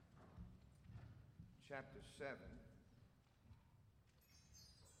chapter 7.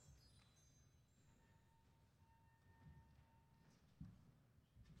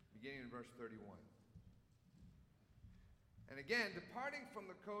 Beginning in verse 31. And again, departing from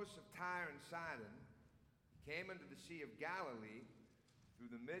the coast of Tyre and Sidon, he came unto the Sea of Galilee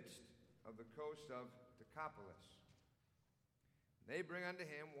through the midst of the coast of Decapolis. And they bring unto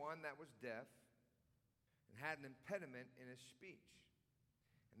him one that was deaf and had an impediment in his speech.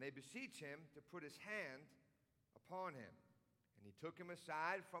 And they beseech him to put his hand upon him. And he took him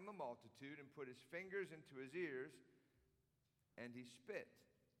aside from the multitude and put his fingers into his ears, and he spit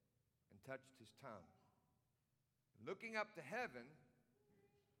and touched his tongue. And looking up to heaven,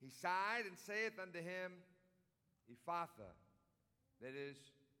 he sighed and saith unto him, Ephphatha, that is,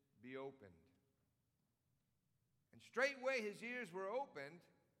 be opened. And straightway his ears were opened,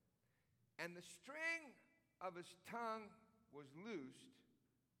 and the string of his tongue was loosed,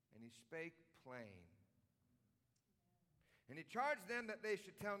 and he spake plain. And he charged them that they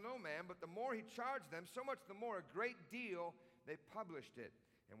should tell no man, but the more he charged them, so much the more a great deal they published it,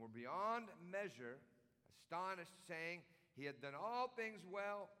 and were beyond measure astonished, saying, He hath done all things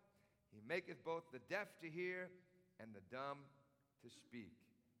well. He maketh both the deaf to hear and the dumb to speak.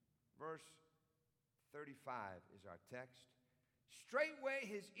 Verse 35 is our text. Straightway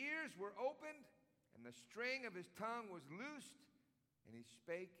his ears were opened, and the string of his tongue was loosed, and he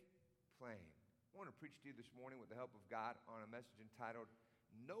spake plain. I want to preach to you this morning with the help of God on a message entitled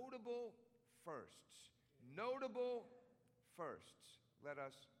Notable Firsts. Notable Firsts. Let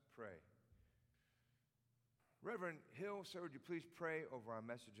us pray. Reverend Hill, sir, would you please pray over our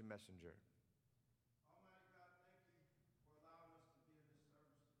message and messenger? Almighty God, thank you for allowing us to be in this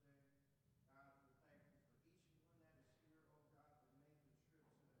service today. God, we thank you for each one that is here, oh God, that made the trip to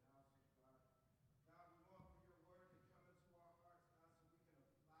the house of God. God, we want for your word to come into our hearts, God, so we can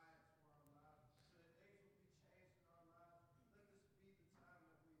apply it to our lives, so that things will be changed in our lives.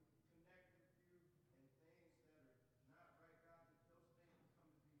 Let this be the time that we connect with you and things that are not right, God, that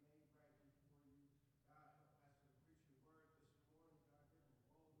those things will come to be made right before you. God, help us to preach your word this morning. God, give them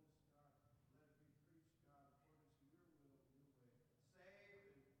boldness, God. Let it be preached, God, according to your will and your way. Save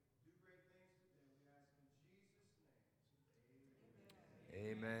and do great things today. We ask in Jesus' name.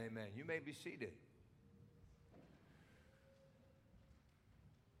 Amen. Amen. You may be seated.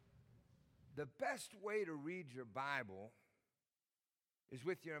 The best way to read your Bible is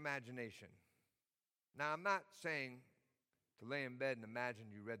with your imagination. Now, I'm not saying to lay in bed and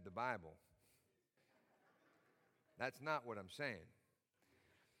imagine you read the Bible. That's not what I'm saying.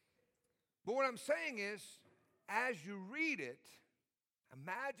 But what I'm saying is, as you read it,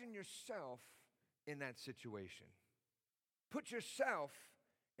 imagine yourself in that situation. Put yourself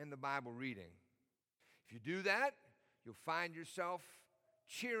in the Bible reading. If you do that, you'll find yourself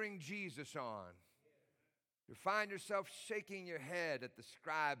cheering Jesus on. You'll find yourself shaking your head at the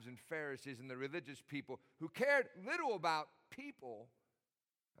scribes and Pharisees and the religious people who cared little about people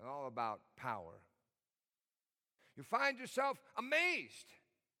and all about power. You find yourself amazed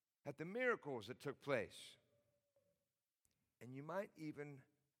at the miracles that took place. And you might even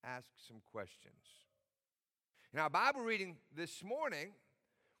ask some questions. In our Bible reading this morning,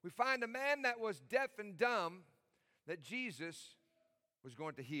 we find a man that was deaf and dumb that Jesus was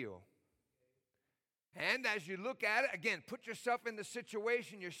going to heal. And as you look at it, again, put yourself in the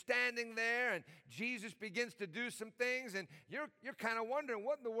situation. You're standing there, and Jesus begins to do some things, and you're kind of wondering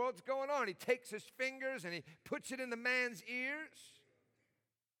what in the world's going on. He takes his fingers, and he puts it in the man's ears.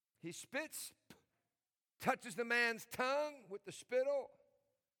 He spits, touches the man's tongue with the spittle.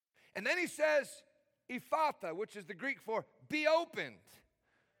 And then he says, Ephphatha, which is the Greek for be opened.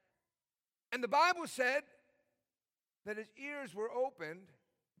 And the Bible said that his ears were opened,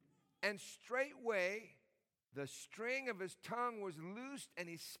 and straightway the string of his tongue was loosed, and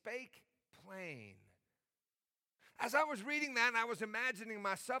he spake plain. As I was reading that and I was imagining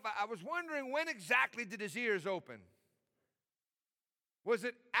myself, I was wondering, when exactly did his ears open? Was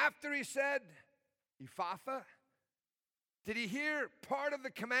it after he said, Ephphatha? Did he hear part of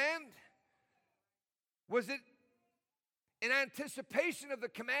the command? Was it in anticipation of the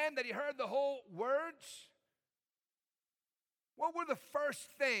command that he heard the whole words? What were the first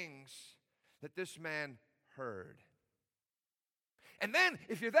things that this man heard? And then,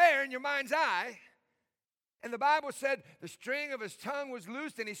 if you're there in your mind's eye, and the Bible said the string of his tongue was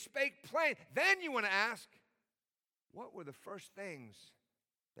loosed and he spake plain, then you want to ask, what were the first things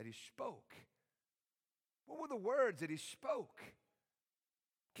that he spoke? What were the words that he spoke?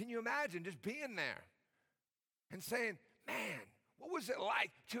 Can you imagine just being there and saying, man, what was it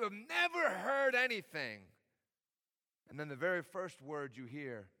like to have never heard anything? And then the very first words you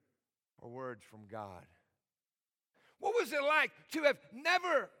hear or words from God? What was it like to have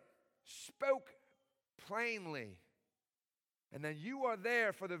never spoke plainly? And then you are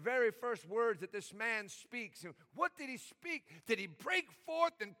there for the very first words that this man speaks. And what did he speak? Did he break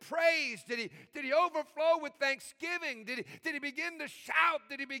forth in praise? Did he overflow with thanksgiving? Did he begin to shout?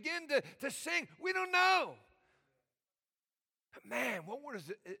 Did he begin to sing? We don't know. But man, what was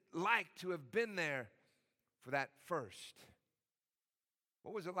it like to have been there for that first?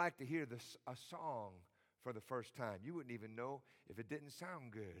 What was it like to hear a song for the first time? You wouldn't even know if it didn't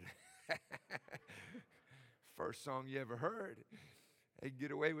sound good. First song you ever heard. They'd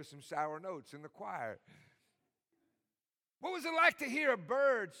get away with some sour notes in the choir. What was it like to hear a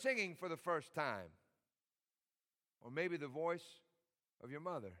bird singing for the first time? Or maybe the voice of your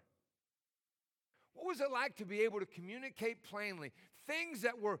mother. What was it like to be able to communicate plainly things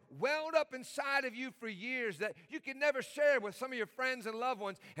that were welled up inside of you for years that you could never share with some of your friends and loved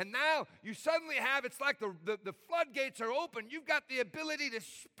ones, and now you suddenly have, it's like the floodgates are open. You've got the ability to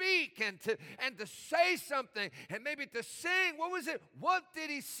speak and to say something and maybe to sing. What was it? What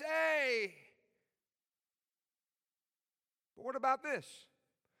did he say? But what about this?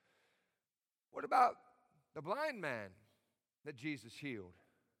 What about the blind man that Jesus healed?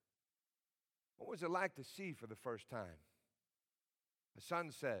 What was it like to see for the first time? A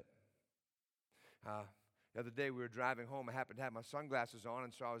sunset. The other day we were driving home. I happened to have my sunglasses on,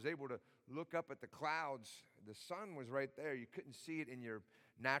 and so I was able to look up at the clouds. The sun was right there. You couldn't see it in your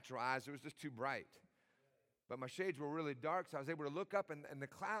natural eyes. It was just too bright. But my shades were really dark, so I was able to look up, and the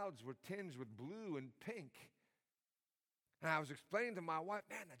clouds were tinged with blue and pink. And I was explaining to my wife,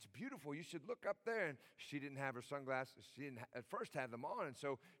 man, that's beautiful. You should look up there. And she didn't have her sunglasses. She didn't at first have them on, and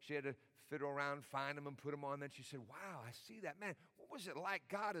so she had to fiddle around, find them, and put them on. Then she said, wow, I see that. Man, what was it like?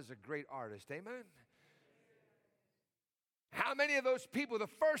 God is a great artist. Amen? How many of those people, the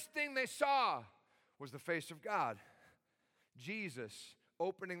first thing they saw was the face of God? Jesus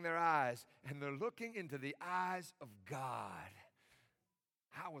opening their eyes, and they're looking into the eyes of God.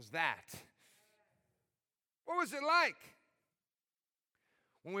 How was that? What was it like?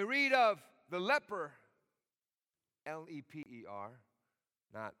 When we read of the leper, L-E-P-E-R,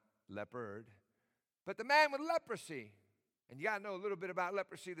 not leopard, but the man with leprosy. And you got to know a little bit about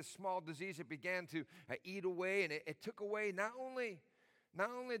leprosy, the small disease. It began to eat away, and it took away not only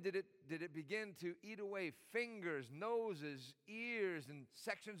did it begin to eat away fingers, noses, ears, and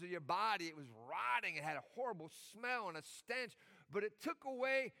sections of your body. It was rotting. It had a horrible smell and a stench, but it took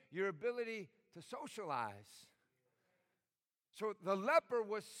away your ability to socialize. So the leper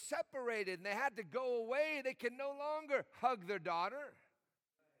was separated, and they had to go away. They could no longer hug their daughter,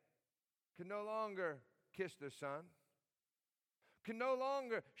 could no longer kiss their son, could no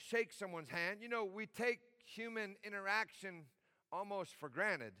longer shake someone's hand. You know, we take human interaction almost for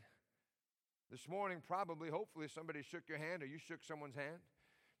granted. This morning, probably, hopefully, somebody shook your hand or you shook someone's hand.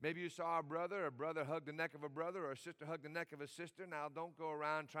 Maybe you saw a brother hugged the neck of a brother, or a sister hugged the neck of a sister. Now, don't go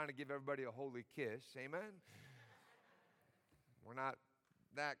around trying to give everybody a holy kiss. Amen? We're not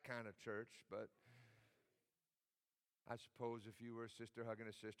that kind of church, but I suppose if you were a sister hugging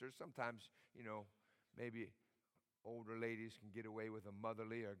a sister, sometimes, maybe older ladies can get away with a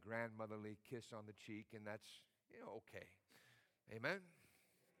motherly or grandmotherly kiss on the cheek, and that's, okay. Amen?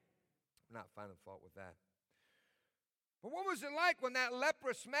 I'm not finding fault with that. But what was it like when that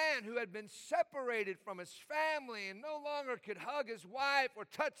leprous man who had been separated from his family and no longer could hug his wife or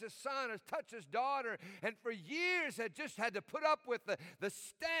touch his son or touch his daughter, and for years had just had to put up with the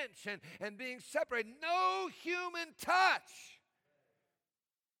stench and being separated, no human touch.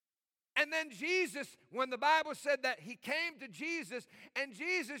 And then Jesus, when the Bible said that he came to Jesus, and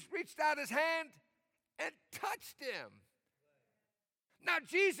Jesus reached out his hand and touched him. Now,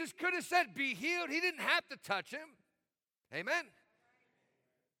 Jesus could have said, be healed. He didn't have to touch him. Amen?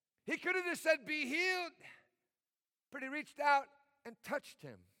 He could have just said, be healed. But he reached out and touched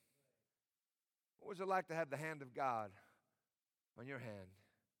him. What was it like to have the hand of God on your hand,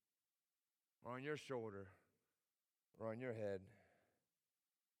 or on your shoulder, or on your head?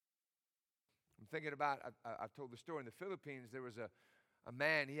 I'm thinking about, I've told the story in the Philippines. There was a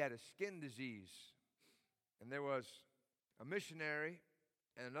man, he had a skin disease. And there was a missionary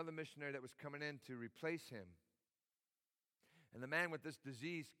and another missionary that was coming in to replace him. And the man with this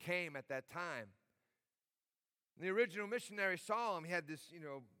disease came at that time. And the original missionary saw him. He had this,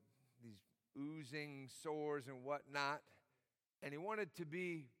 these oozing sores and whatnot. And he wanted to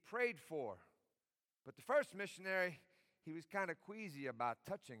be prayed for. But the first missionary, he was kind of queasy about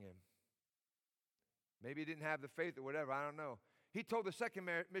touching him. Maybe he didn't have the faith or whatever, I don't know. He told the second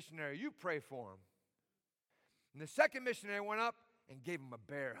missionary, you pray for him. And the second missionary went up and gave him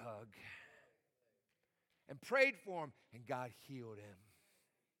a bear hug and prayed for him, and God healed him.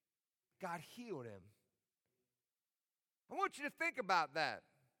 God healed him. I want you to think about that.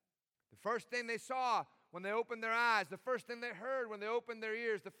 The first thing they saw when they opened their eyes, the first thing they heard when they opened their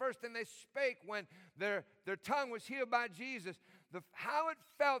ears, the first thing they spake when their tongue was healed by Jesus, how it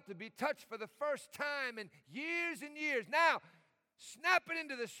felt to be touched for the first time in years and years. Now, snap it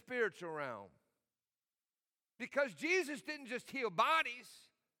into the spiritual realm. Because Jesus didn't just heal bodies,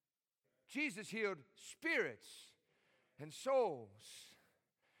 Jesus healed spirits and souls.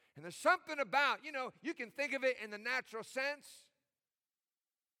 And there's something about, you can think of it in the natural sense.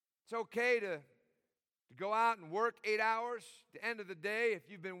 It's okay to go out and work 8 hours. At the end of the day, if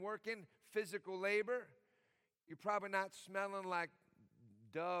you've been working physical labor, you're probably not smelling like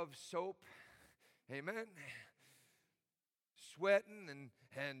Dove soap. Amen. Sweating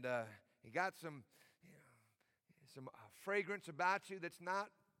and you got some fragrance about you that's not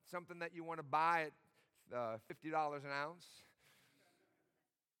something that you want to buy at $50 an ounce.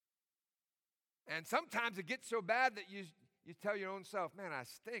 And sometimes it gets so bad that you tell your own self, man, I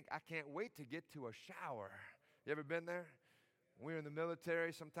stink. I can't wait to get to a shower. You ever been there? When we were in the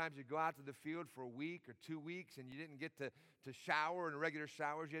military, sometimes you go out to the field for a week or 2 weeks and you didn't get to shower in regular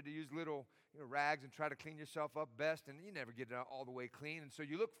showers. You had to use little rags and try to clean yourself up best, and you never get it all the way clean. And so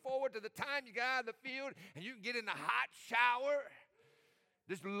you look forward to the time you get out of the field and you can get in the hot shower,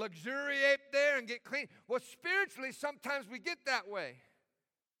 just luxuriate there and get clean. Well, spiritually, sometimes we get that way.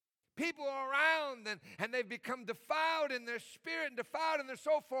 People are around and they've become defiled in their spirit and defiled in their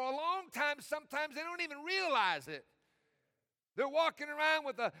soul for a long time. Sometimes they don't even realize it. They're walking around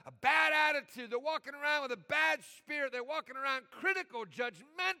with a bad attitude. They're walking around with a bad spirit. They're walking around critical,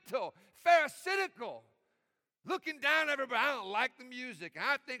 judgmental, pharisaical, looking down at everybody. I don't like the music, and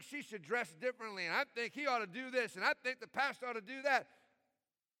I think she should dress differently, and I think he ought to do this, and I think the pastor ought to do that.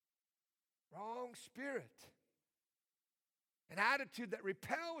 Wrong spirit. An attitude that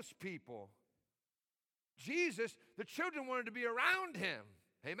repels people. Jesus, the children wanted to be around him.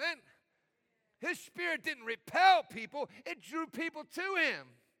 Amen? His spirit didn't repel people. It drew people to him.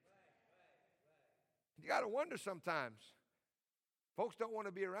 You got to wonder sometimes. Folks don't want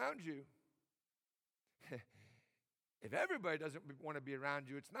to be around you. If everybody doesn't want to be around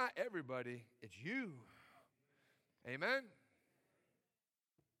you, it's not everybody, it's you. Amen?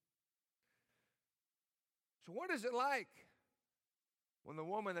 So what is it like when the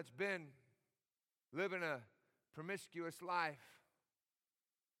woman that's been living a promiscuous life,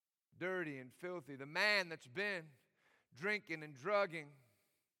 dirty and filthy, the man that's been drinking and drugging,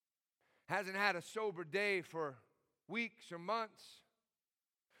 hasn't had a sober day for weeks or months,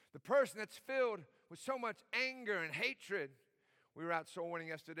 the person that's filled with so much anger and hatred? We were out soul winning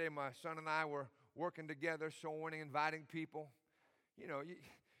yesterday. My son and I were working together, soul winning, inviting people. You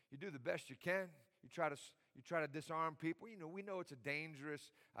do the best you can. You try to disarm people. We know it's a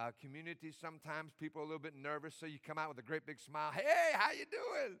dangerous community. Sometimes people are a little bit nervous, so you come out with a great big smile. Hey, how you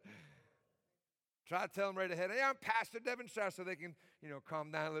doing? Try to tell them right ahead, hey, I'm Pastor Devin Shaw, so they can,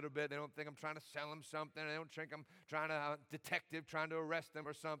 calm down a little bit. They don't think I'm trying to sell them something. They don't think I'm trying to arrest them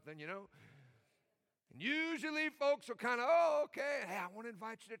or something, And usually folks will kind of, okay, hey, I want to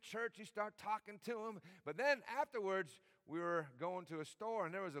invite you to church. You start talking to them. But then afterwards, we were going to a store,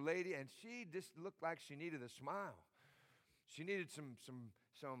 and there was a lady, and she just looked like she needed a smile. She needed some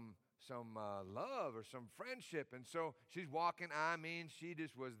love or some friendship. And so she's walking. She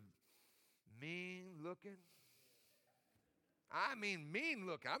just was mean looking. Mean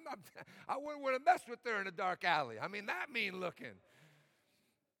looking. I wouldn't want to mess with her in a dark alley. That mean looking.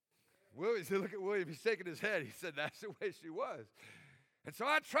 Willie said, look at William. He's shaking his head. He said, that's the way she was. And so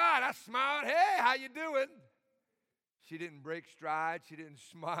I tried. I smiled. Hey, how you doing? She didn't break stride. She didn't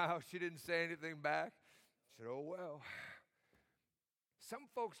smile. She didn't say anything back. I said, oh, well. Some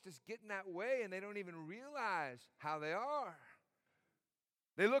folks just get in that way, and they don't even realize how they are.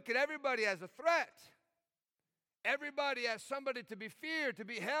 They look at everybody as a threat. Everybody as somebody to be feared, to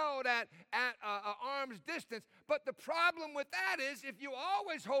be held at arm's distance. But the problem with that is if you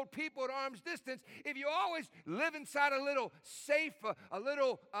always hold people at arm's distance, if you always live inside a little safe, a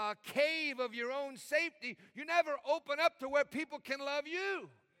little cave of your own safety, you never open up to where people can love you.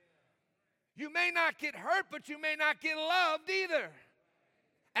 You may not get hurt, but you may not get loved either.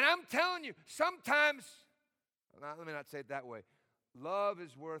 And I'm telling you, sometimes, let me not say it that way, love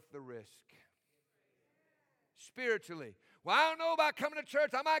is worth the risk. Spiritually. Well, I don't know about coming to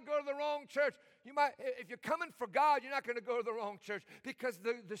church. I might go to the wrong church. You might, if you're coming for God, you're not going to go to the wrong church because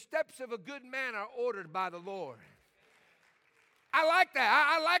the steps of a good man are ordered by the Lord. I like that.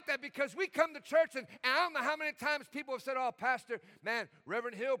 I like that because we come to church and I don't know how many times people have said, oh, Pastor, man,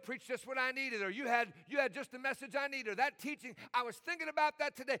 Reverend Hill preached just what I needed, or you had just the message I needed, or that teaching. I was thinking about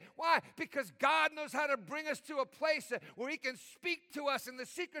that today. Why? Because God knows how to bring us to a place where he can speak to us in the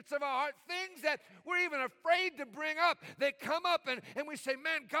secrets of our heart, things that we're even afraid to bring up. They come up and we say,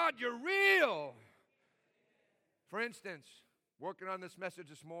 man, God, you're real. For instance, working on this message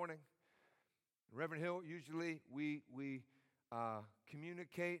this morning, Reverend Hill, usually we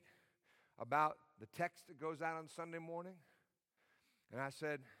communicate about the text that goes out on Sunday morning. And I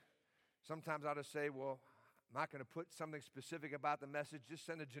said, sometimes I'll just say, well, I'm not going to put something specific about the message, just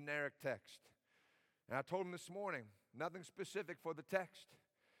send a generic text. And I told him this morning, nothing specific for the text.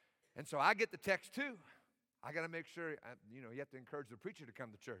 And so I get the text too. I got to make sure, you have to encourage the preacher to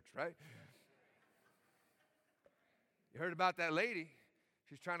come to church, right? You heard about that lady.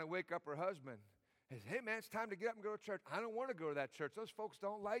 She's trying to wake up her husband. He says, hey, man, it's time to get up and go to church. I don't want to go to that church. Those folks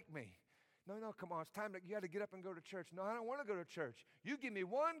don't like me. No, come on. It's time you got to get up and go to church. No, I don't want to go to church. You give me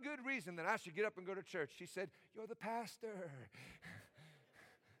one good reason that I should get up and go to church. She said, you're the pastor.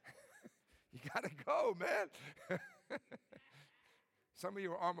 You got to go, man. Some of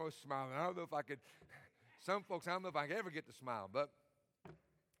you are almost smiling. I don't know if I could. Some folks, I don't know if I can ever get to smile, but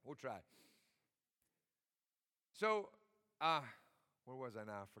we'll try. So, where was I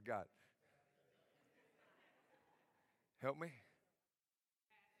now? I forgot. Help me.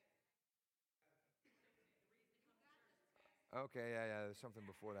 Okay, yeah, there's something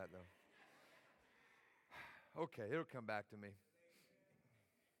before that, though. Okay, it'll come back to me.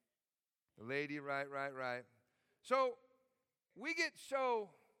 The lady, right. So, we get so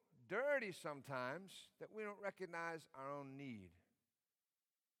dirty sometimes that we don't recognize our own need.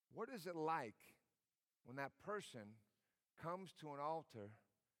 What is it like when that person comes to an altar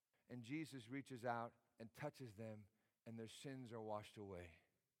and Jesus reaches out and touches them and their sins are washed away?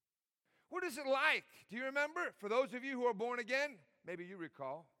 What is it like? Do you remember? For those of you who are born again, maybe you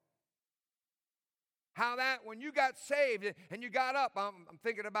recall. How that when you got saved and you got up, I'm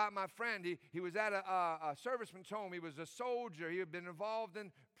thinking about my friend. He was at a serviceman's home. He was a soldier. He had been involved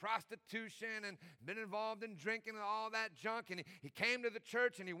in prostitution and been involved in drinking and all that junk. And he came to the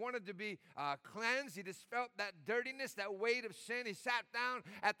church and he wanted to be cleansed. He just felt that dirtiness, that weight of sin. He sat down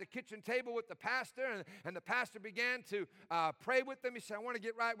at the kitchen table with the pastor and the pastor began to pray with him. He said, I want to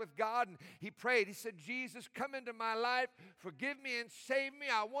get right with God. And he prayed. He said, Jesus, come into my life. Forgive me and save me.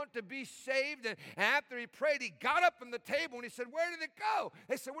 I want to be saved. And after he prayed, he got up from the table and he said, where did it go?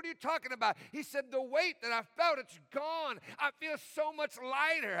 They said, what are you talking about? He said, the weight that I felt, it's gone. I feel so much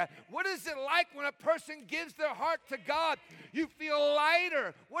lighter. What is it like when a person gives their heart to God? You feel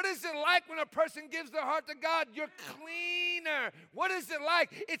lighter. What is it like when a person gives their heart to God? You're cleaner. What is it like?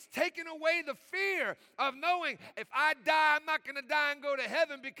 It's taken away the fear of knowing if I die, I'm not going to die and go to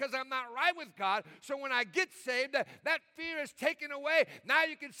heaven because I'm not right with God. So when I get saved, that fear is taken away. Now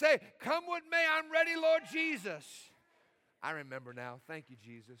you can say, come with me, I'm ready, Lord Jesus. I remember now. Thank you,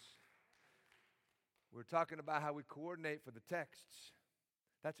 Jesus. We're talking about how we coordinate for the texts.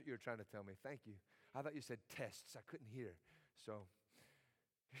 That's what you were trying to tell me. Thank you. I thought you said tests. I couldn't hear. So,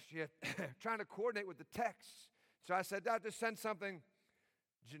 trying to coordinate with the texts. So I said, I'll just send something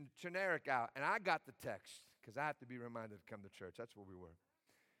generic out. And I got the text because I have to be reminded to come to church. That's where we were.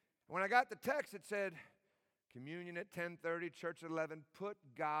 When I got the text, it said, communion at 10:30, church at 11, put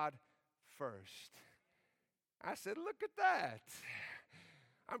God first. I said, look at that.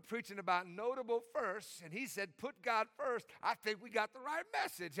 I'm preaching about notable firsts, and he said, put God first. I think we got the right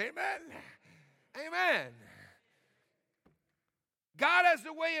message. Amen? Amen. God has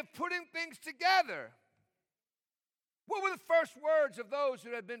a way of putting things together. What were the first words of those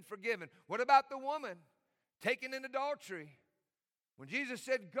who had been forgiven? What about the woman taken in adultery? When Jesus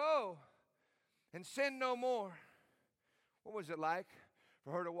said, go and sin no more, what was it like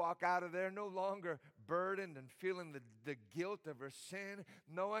for her to walk out of there no longer burdened and feeling the guilt of her sin,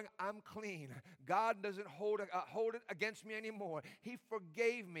 knowing I'm clean? God doesn't hold it against me anymore. He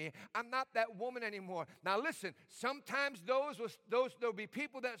forgave me. I'm not that woman anymore. Now listen, sometimes there'll be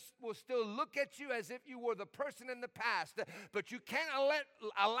people that will still look at you as if you were the person in the past, but you can't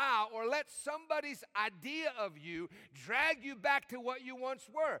allow or let somebody's idea of you drag you back to what you once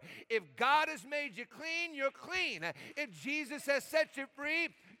were. If God has made you clean, you're clean. If Jesus has set you free,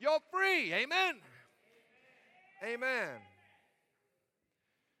 you're free. Amen. Amen.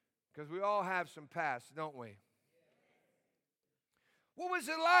 Because we all have some past, don't we? What was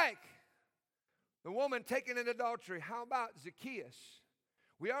it like? The woman taken in adultery. How about Zacchaeus?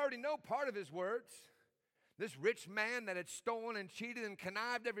 We already know part of his words. This rich man that had stolen and cheated and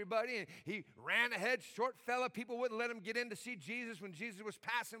connived everybody, and he ran ahead, short fella. People wouldn't let him get in to see Jesus when Jesus was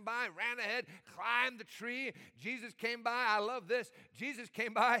passing by. Ran ahead, climbed the tree. Jesus came by. I love this. Jesus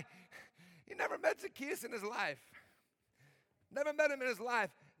came by. He never met Zacchaeus in his life. Never met him in his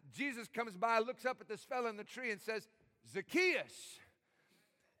life. Jesus comes by, looks up at this fella in the tree and says, Zacchaeus,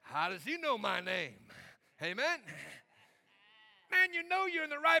 how does he know my name? Amen. Man, you know you're in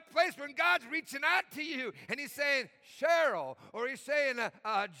the right place when God's reaching out to you. And he's saying, Cheryl, or he's saying,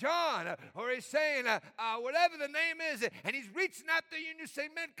 John, or he's saying, whatever the name is. And he's reaching out to you and you say,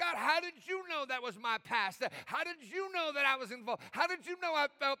 man, God, how did you know that was my past? How did you know that I was involved? How did you know I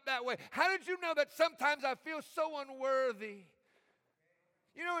felt that way? How did you know that sometimes I feel so unworthy?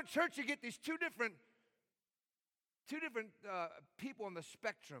 You know, in church you get these two different people on the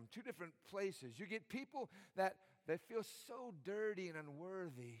spectrum, two different places. You get people that they feel so dirty and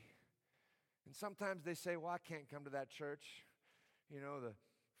unworthy. And sometimes they say, well, I can't come to that church. You know, the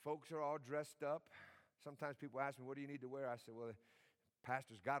folks are all dressed up. Sometimes people ask me, what do you need to wear? I say, well, the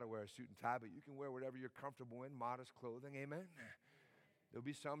pastor's got to wear a suit and tie, but you can wear whatever you're comfortable in, modest clothing, amen? There'll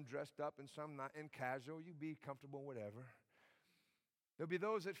be some dressed up and some not in casual. You be comfortable, whatever. There'll be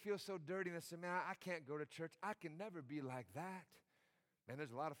those that feel so dirty and they say, man, I can't go to church. I can never be like that. Man,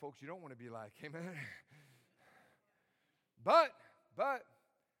 there's a lot of folks you don't want to be like, amen? But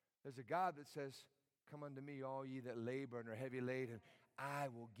there's a God that says, come unto me, all ye that labor and are heavy laden, I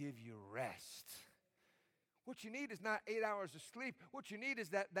will give you rest. What you need is not 8 hours of sleep. What you need is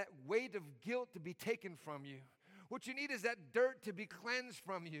that weight of guilt to be taken from you. What you need is that dirt to be cleansed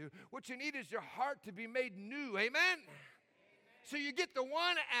from you. What you need is your heart to be made new. Amen? So you get the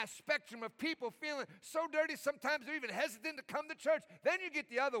one spectrum of people feeling so dirty, sometimes they're even hesitant to come to church. Then you get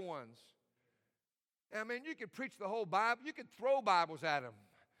the other ones. I mean, you could preach the whole Bible. You could throw Bibles at them.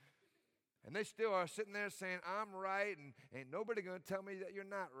 And they still are sitting there saying, I'm right, and ain't nobody going to tell me that you're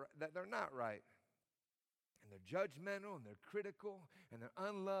not that they're not right. And they're judgmental, and they're critical, and they're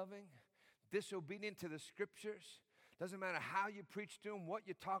unloving, disobedient to the Scriptures. Doesn't matter how you preach to them, what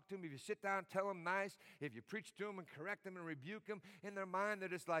you talk to them. If you sit down and tell them nice, if you preach to them and correct them and rebuke them, in their mind they're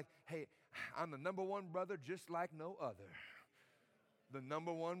just like, hey, I'm the number one brother just like no other. The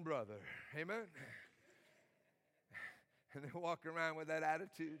number one brother. Amen? And they walk around with that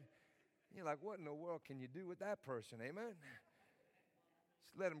attitude. You're like, what in the world can you do with that person? Amen?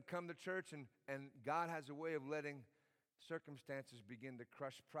 Just let them come to church, and God has a way of letting circumstances begin to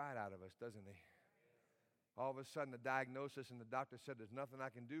crush pride out of us, doesn't he? All of a sudden, the diagnosis, and the doctor said, there's nothing I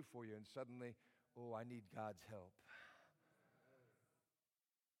can do for you. And suddenly, oh, I need God's help.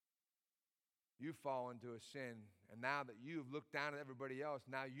 You fall into a sin, and now that you've looked down at everybody else,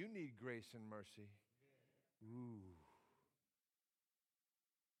 now you need grace and mercy. Ooh.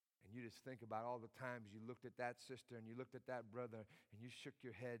 And you just think about all the times you looked at that sister and you looked at that brother and you shook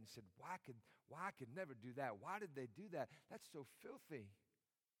your head and said, why I could never do that? Why did they do that? That's so filthy.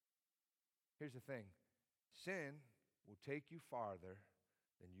 Here's the thing. Sin will take you farther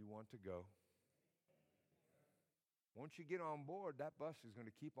than you want to go. Once you get on board, that bus is going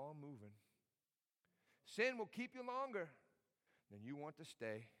to keep on moving. Sin will keep you longer than you want to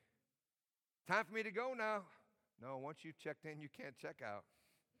stay. Time for me to go now. No, once you've checked in, you can't check out.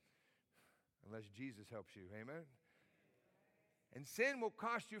 Unless Jesus helps you, amen? And sin will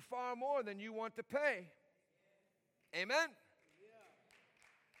cost you far more than you want to pay. Amen?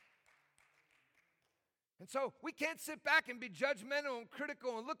 And so we can't sit back and be judgmental and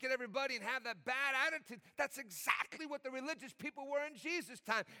critical and look at everybody and have that bad attitude. That's exactly what the religious people were in Jesus'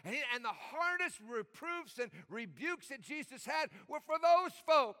 time. And the hardest reproofs and rebukes that Jesus had were for those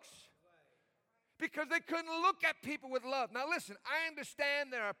folks. Because they couldn't look at people with love. Now listen, I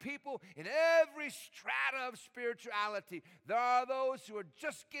understand there are people in every strata of spirituality. There are those who are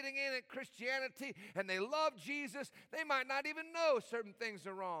just getting in at Christianity and they love Jesus. They might not even know certain things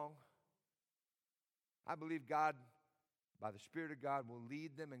are wrong. I believe God, by the Spirit of God, will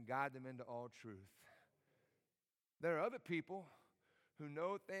lead them and guide them into all truth. There are other people who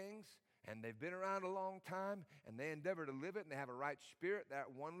know things and they've been around a long time, and they endeavor to live it, and they have a right spirit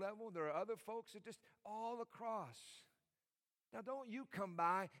at one level. There are other folks that just all across. Now, don't you come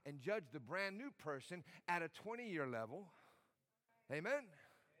by and judge the brand new person at a 20-year level. Amen?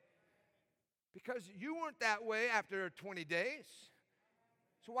 Because you weren't that way after 20 days.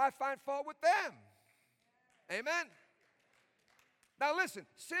 So why find fault with them? Amen? Now listen,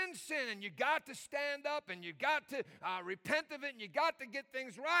 sin's sin, and you got to stand up, and you got to repent of it, and you got to get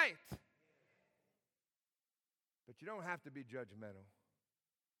things right. But you don't have to be judgmental,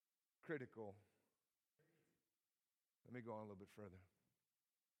 critical. Let me go on a little bit further.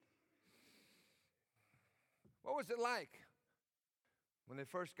 was it like when they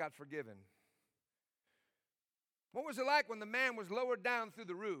first got forgiven? What was it like when the man was lowered down through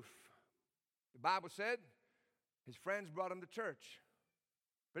the roof? The Bible said his friends brought him to church.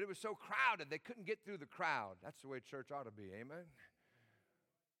 But it was so crowded, they couldn't get through the crowd. That's the way church ought to be, amen?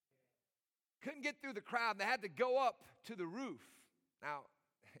 Couldn't get through the crowd. They had to go up to the roof. Now,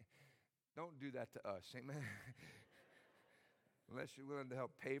 don't do that to us, amen? Unless you're willing to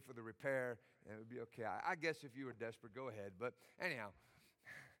help pay for the repair, and it would be okay. I guess if you were desperate, go ahead. But anyhow,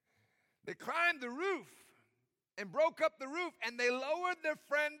 they climbed the roof and broke up the roof, and they lowered their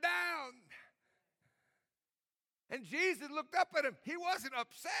friend down. And Jesus looked up at him. He wasn't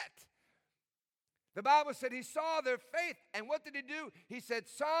upset. The Bible said he saw their faith. And what did he do? He said,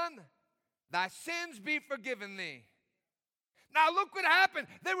 son, thy sins be forgiven thee. Now look what happened.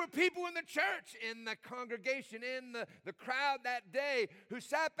 There were people in the church, in the congregation, in the crowd that day who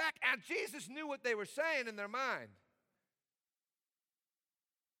sat back, and Jesus knew what they were saying in their mind.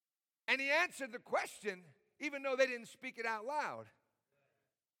 And he answered the question, even though they didn't speak it out loud.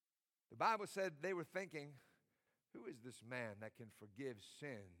 The Bible said they were thinking, who is this man that can forgive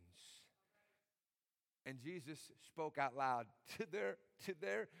sins? And Jesus spoke out loud to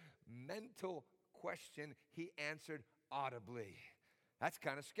their mental question. He answered audibly. That's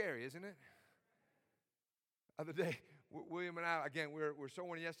kind of scary, isn't it? Other day, William and I, again, we were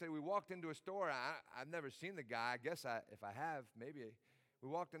someone yesterday. We walked into a store. I've never seen the guy. I guess if I have, maybe. We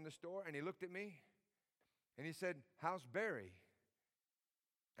walked in the store, and he looked at me, and he said, how's Barry?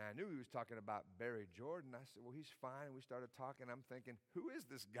 And I knew he was talking about Barry Jordan. I said, well, he's fine. And we started talking. I'm thinking, who is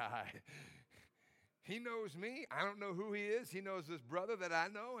this guy? He knows me. I don't know who he is. He knows this brother that I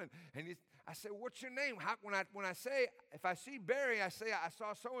know. And I said, what's your name? When I say, if I see Barry, I say, I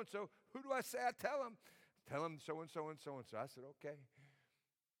saw so-and-so. Who do I say? I tell him. Tell him so-and-so and so-and-so. I said, okay.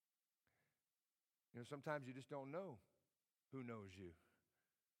 You know, sometimes you just don't know who knows you.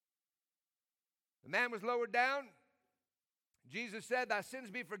 The man was lowered down. Jesus said, thy sins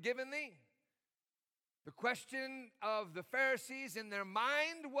be forgiven thee. The question of the Pharisees in their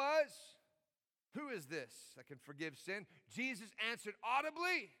mind was, who is this that can forgive sin? Jesus answered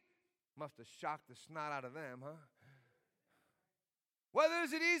audibly. Must have shocked the snot out of them, huh? Whether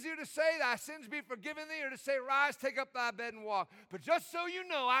is it easier to say, thy sins be forgiven thee, or to say, rise, take up thy bed and walk? But just so you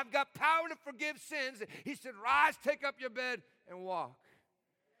know, I've got power to forgive sins. He said, rise, take up your bed and walk.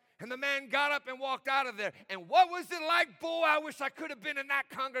 And the man got up and walked out of there. And what was it like? Boy, I wish I could have been in that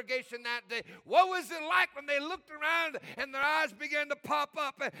congregation that day. What was it like when they looked around and their eyes began to pop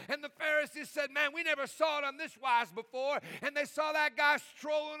up? And the Pharisees said, man, we never saw it on this wise before. And they saw that guy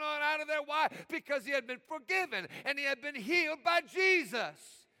strolling on out of there. Why? Because he had been forgiven and he had been healed by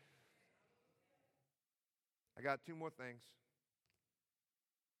Jesus. I got two more things.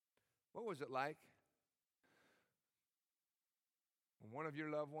 What was it like when one of your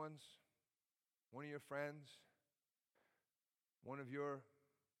loved ones, one of your friends, one of your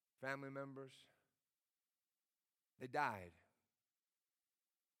family members, they died?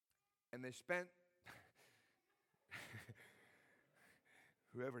 And they spent,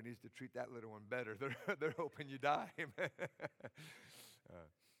 whoever needs to treat that little one better, they're hoping you die. No,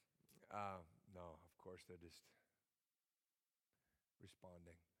 of course, they're just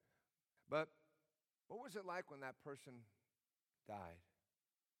responding. But what was it like when that person died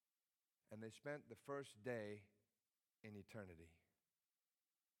and they spent the first day in eternity?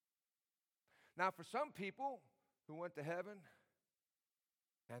 Now, for some people who went to heaven,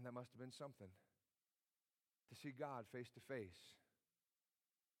 man, that must have been something to see God face to face,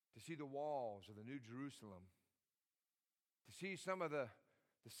 to see the walls of the New Jerusalem, to see some of the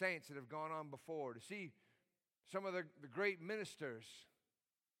saints that have gone on before, to see some of the great ministers.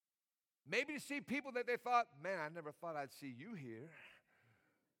 Maybe to see people that they thought, man, I never thought I'd see you here.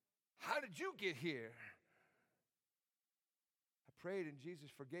 How did you get here? I prayed and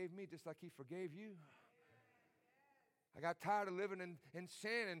Jesus forgave me just like he forgave you. I got tired of living in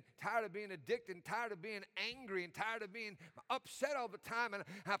sin and tired of being addicted and tired of being angry and tired of being upset all the time. And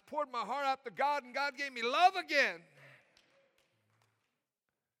I poured my heart out to God and God gave me love again.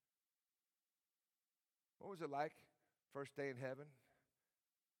 What was it like first day in heaven?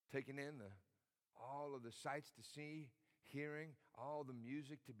 Taking in all of the sights to see, hearing all the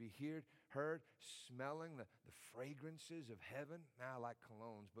music to be heard, smelling the fragrances of heaven. Now I like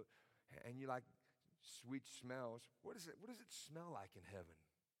colognes, and you like sweet smells. What does it smell like in heaven?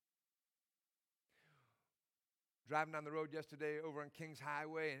 Driving down the road yesterday over on Kings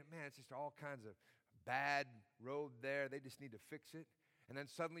Highway, and man, it's just all kinds of bad road there. They just need to fix it. And then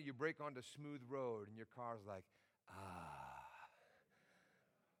suddenly you break onto smooth road, and your car's like, ah.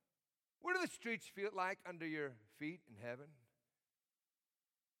 What do do the streets feel like under your feet in heaven?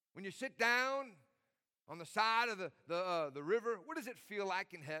 When you sit down on the side of the river, what does it feel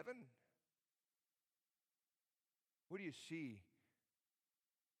like in heaven? What do you see?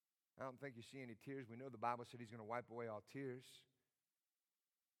 I don't think you see any tears. We know the Bible said he's going to wipe away all tears.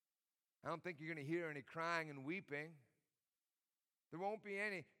 I don't think you're going to hear any crying and weeping. There won't be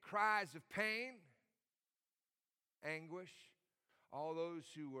any cries of pain, anguish. All those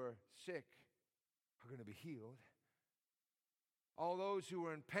who were sick are going to be healed. All those who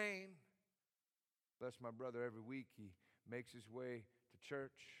are in pain, bless my brother every week, he makes his way to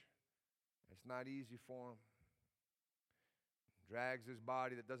church. It's not easy for him. Drags his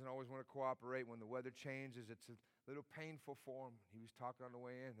body that doesn't always want to cooperate. When the weather changes, it's a little painful for him. He was talking on the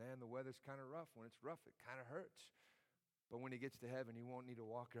way in, man, the weather's kind of rough. When it's rough, it kind of hurts. But when he gets to heaven, he won't need a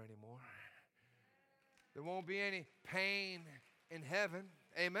walker anymore. There won't be any pain in heaven.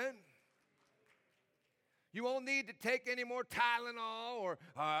 Amen. You won't need to take any more Tylenol or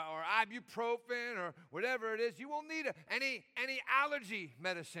ibuprofen or whatever it is. You won't need any allergy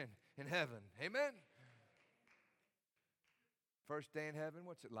medicine in heaven. Amen. First day in heaven,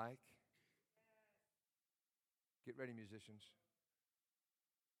 what's it like? Get ready, musicians.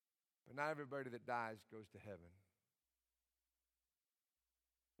 But not everybody that dies goes to heaven.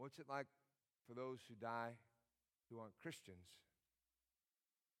 What's it like for those who die who aren't Christians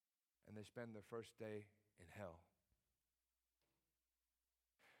and they spend their first day in hell?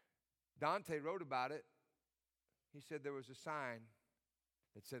 Dante wrote about it. He said there was a sign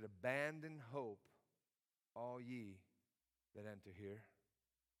that said, "Abandon hope, all ye that enter here."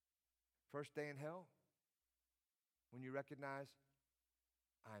 First day in hell, when you recognize,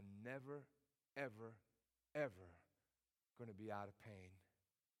 I'm never, ever, ever going to be out of pain.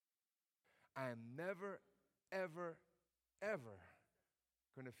 I am never, ever, ever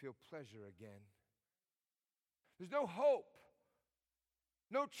going to feel pleasure again. There's no hope,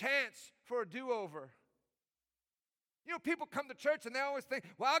 no chance for a do-over. You know, people come to church and they always think,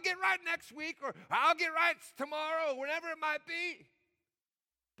 well, I'll get right next week, or I'll get right tomorrow, or whatever it might be.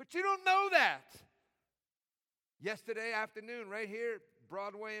 But you don't know that. Yesterday afternoon, right here at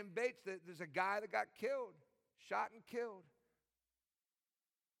Broadway and Bates, there's a guy that got killed, shot and killed.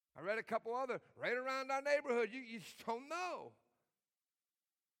 I read a couple other right around our neighborhood. You just don't know.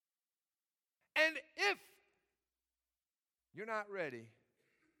 And if you're not ready,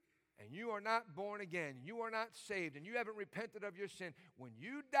 and you are not born again, you are not saved, and you haven't repented of your sin, when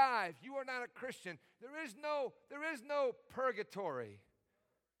you die, if you are not a Christian, there is no purgatory.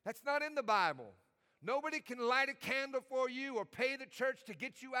 That's not in the Bible. Nobody can light a candle for you or pay the church to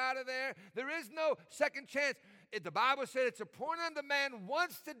get you out of there. There is no second chance. The Bible said it's appointed unto man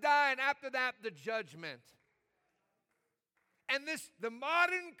once to die, and after that, the judgment. And the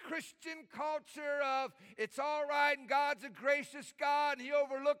modern Christian culture of it's all right and God's a gracious God and he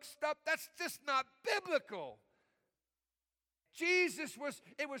overlooks stuff, that's just not biblical. Sin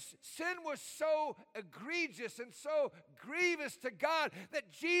was so egregious and so grievous to God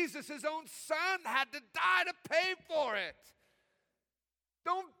that Jesus, his own son, had to die to pay for it.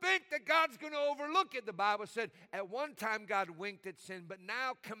 Don't think that God's going to overlook it. The Bible said at one time God winked at sin, but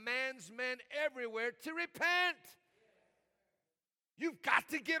now commands men everywhere to repent. You've got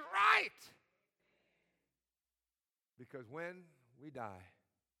to get right. Because when we die,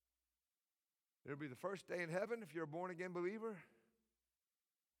 it'll be the first day in heaven if you're a born-again believer,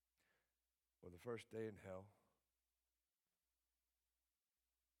 or the first day in hell.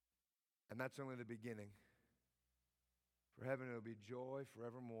 And that's only the beginning. For heaven, it'll be joy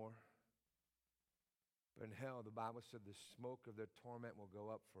forevermore. But in hell, the Bible said the smoke of their torment will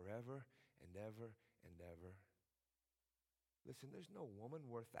go up forever and ever and ever. Listen, there's no woman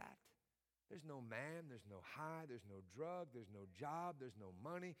worth that. There's no man, there's no high, there's no drug, there's no job, there's no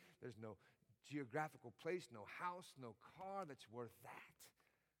money, there's no geographical place, no house, no car that's worth that.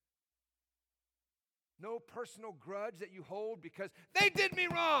 No personal grudge that you hold because they did me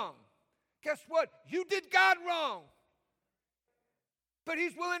wrong. Guess what? You did God wrong. But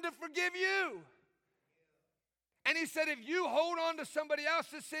he's willing to forgive you. And he said if you hold on to somebody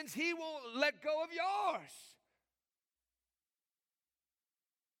else's sins, he won't let go of yours.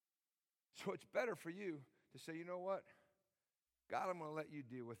 So it's better for you to say, you know what? God, I'm going to let you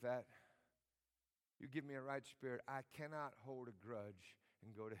deal with that. You give me a right spirit. I cannot hold a grudge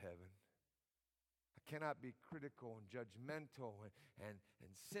and go to heaven. I cannot be critical and judgmental and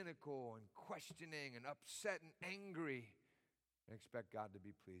cynical and questioning and upset and angry and expect God to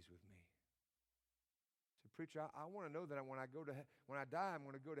be pleased with me. So preacher, I want to know that when I die, I'm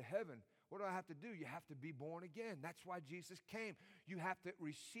going to go to heaven. What do I have to do? You have to be born again. That's why Jesus came. You have to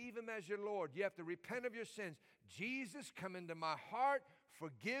receive him as your Lord. You have to repent of your sins. Jesus, come into my heart,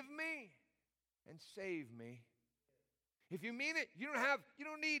 forgive me, and save me. If you mean it, you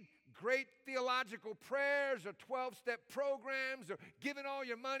don't need great theological prayers or 12-step programs or giving all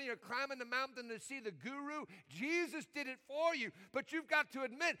your money or climbing the mountain to see the guru. Jesus did it for you, but you've got to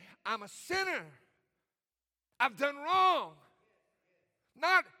admit, I'm a sinner. I've done wrong.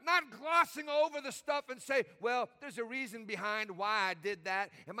 Not glossing over the stuff and say, well, there's a reason behind why I did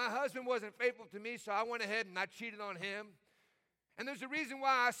that. And my husband wasn't faithful to me, so I went ahead and I cheated on him. And there's a reason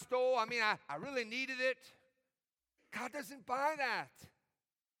why I stole. I mean, I really needed it. God doesn't buy that.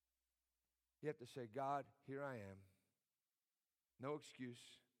 You have to say, God, here I am. No excuse.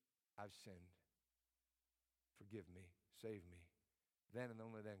 I've sinned. Forgive me. Save me. Then and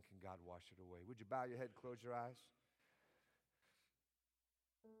only then can God wash it away. Would you bow your head, close your eyes?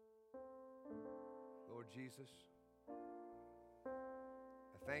 Lord Jesus,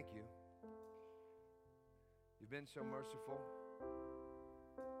 I thank you. You've been so merciful,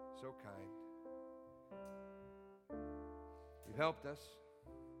 so kind. You've helped us,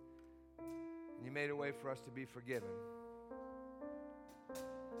 and you made a way for us to be forgiven.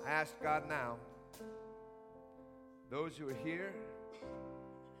 I ask God now, those who are here,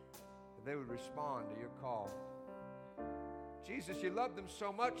 that they would respond to your call. Jesus, you loved them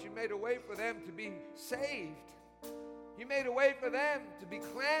so much, you made a way for them to be saved. You made a way for them to be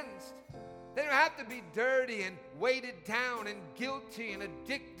cleansed. They don't have to be dirty and weighted down and guilty and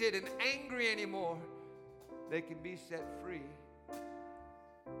addicted and angry anymore. They can be set free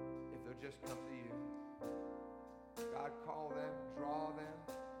if they'll just come to you. God, call them, draw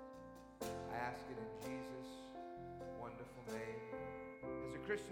them. I ask it in Jesus' wonderful name.